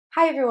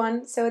Hi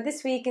everyone! So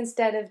this week,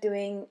 instead of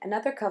doing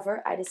another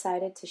cover, I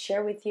decided to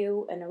share with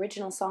you an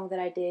original song that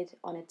I did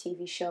on a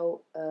TV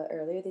show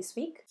earlier this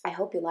week. I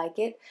hope you like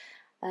it.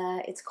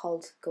 It's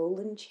called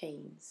Golden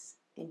Chains.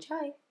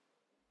 Enjoy!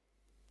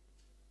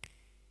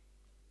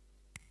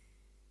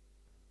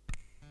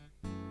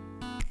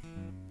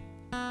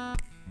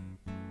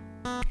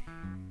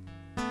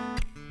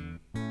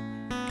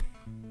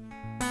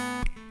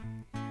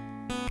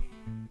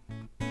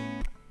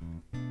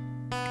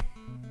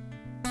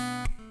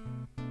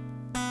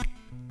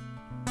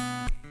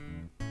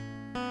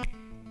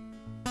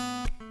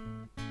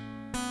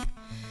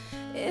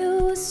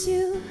 It was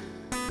you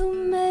who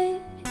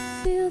made me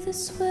feel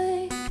this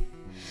way.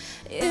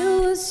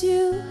 It was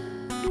you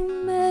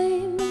who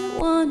made me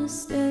wanna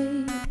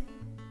stay.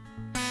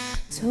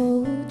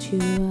 Told you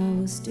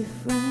I was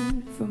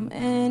different from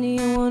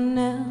anyone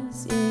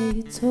else. Yeah,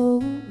 you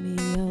told me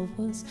I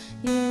was.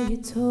 Yeah, you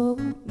told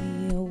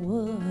me I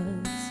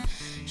was.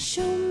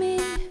 Show me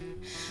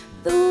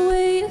the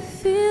way you're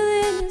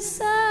feeling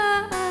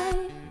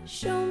inside.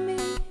 Show me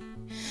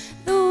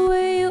the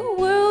way your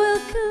world will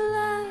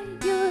collide.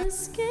 Your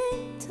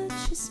skin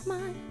touches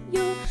mine,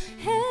 your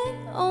head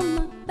on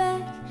my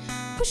back,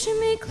 pushing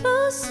me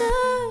closer.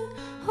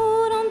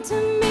 Hold on to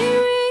me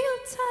real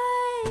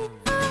tight.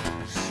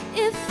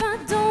 If I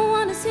don't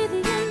wanna see the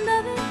end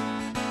of it,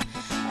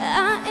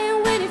 I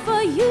ain't waiting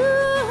for you,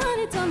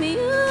 honey. Tell me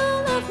you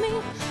love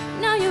me.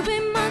 Now you're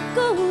in my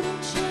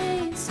golden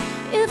chains.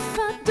 If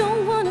I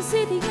don't wanna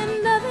see the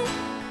end of it,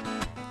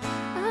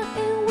 I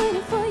ain't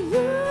waiting for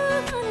you,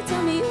 honey.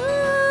 Tell me you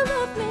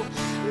love me.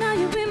 Now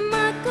you're in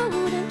my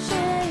golden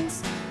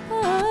chains.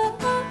 Oh,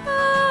 oh,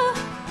 oh.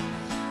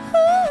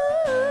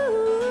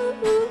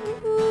 Ooh,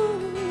 ooh, ooh, ooh,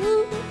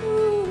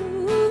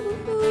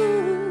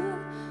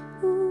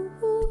 ooh, ooh.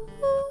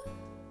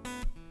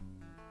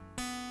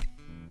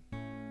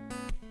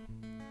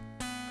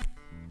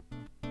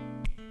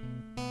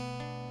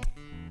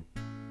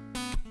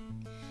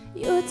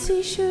 Your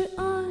t-shirt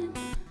on,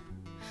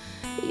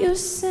 your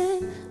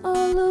scent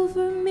all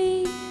over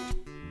me.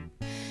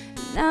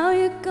 Now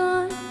you're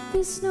gone,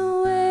 there's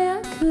no way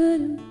I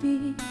couldn't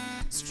be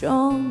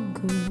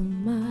stronger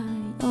on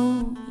my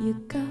own. You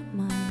got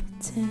my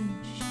attention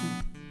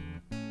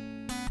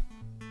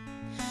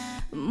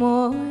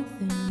more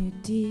than you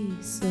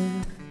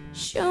deserve.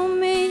 Show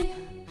me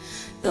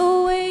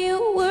the way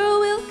your world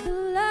will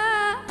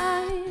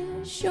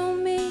collide. Show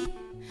me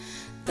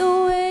the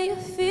way you're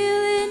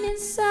feeling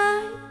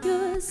inside.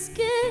 Your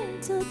skin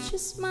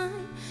touches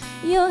mine,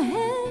 your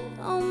hand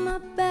on my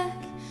back,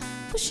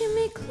 pushing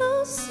me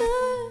closer.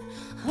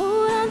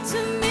 Hold on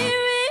to me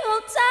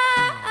real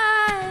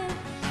tight.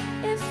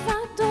 If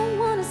I don't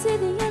wanna see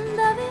the end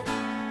of it,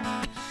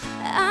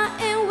 I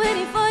ain't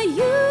waiting for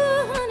you,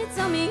 honey.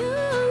 Tell me you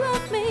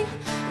love me.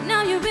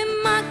 Now you're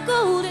in my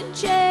golden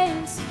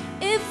chains.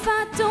 If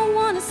I don't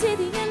wanna see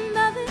the end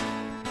of it,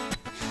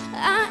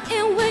 I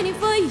ain't waiting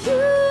for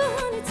you,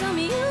 honey. Tell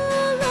me you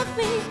love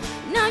me.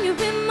 Now you're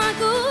in my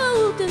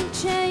golden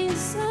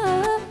chains.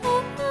 Oh,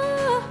 oh,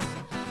 oh.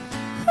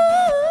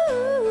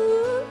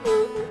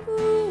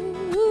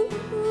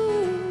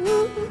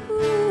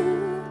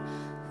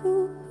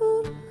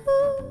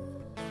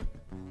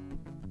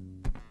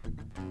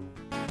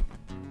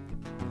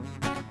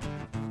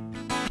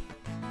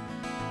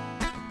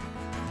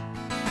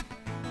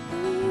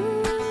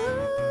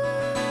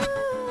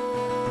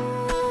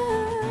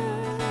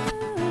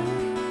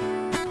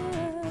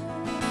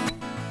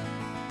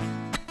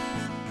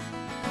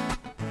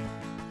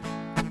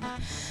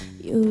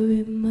 You're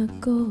in my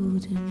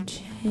golden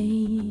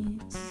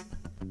chains.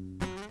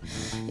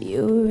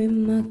 You're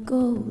in my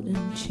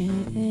golden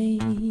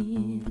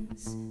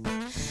chains.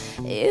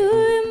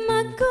 You're in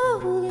my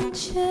golden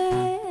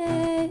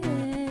chains.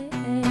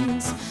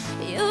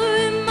 You're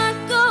in my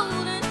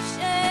golden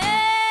chains.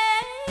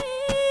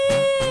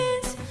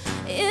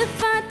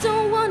 If I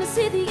don't wanna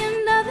see the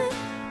end of it,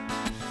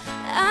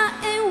 I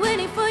ain't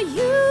waiting for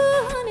you,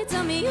 honey.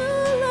 Tell me you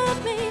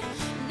love me.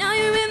 Now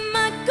you're in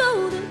my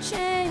golden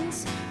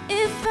chains.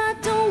 If I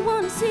don't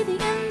wanna see the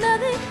end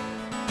of it,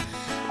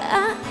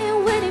 I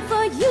ain't waiting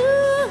for you,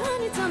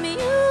 honey. Tell me you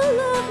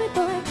love me,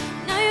 boy.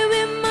 Now you're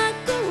in my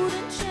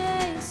golden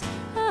chains.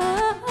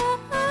 Oh, oh,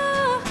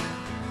 oh.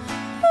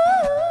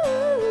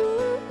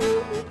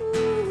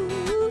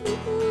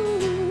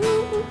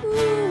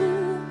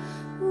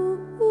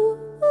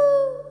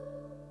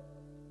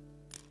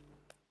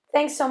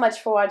 Thanks so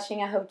much for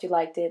watching. I hope you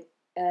liked it.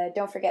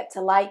 Don't forget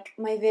to like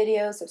my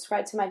video,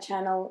 subscribe to my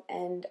channel,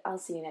 and I'll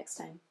see you next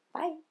time.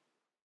 Bye!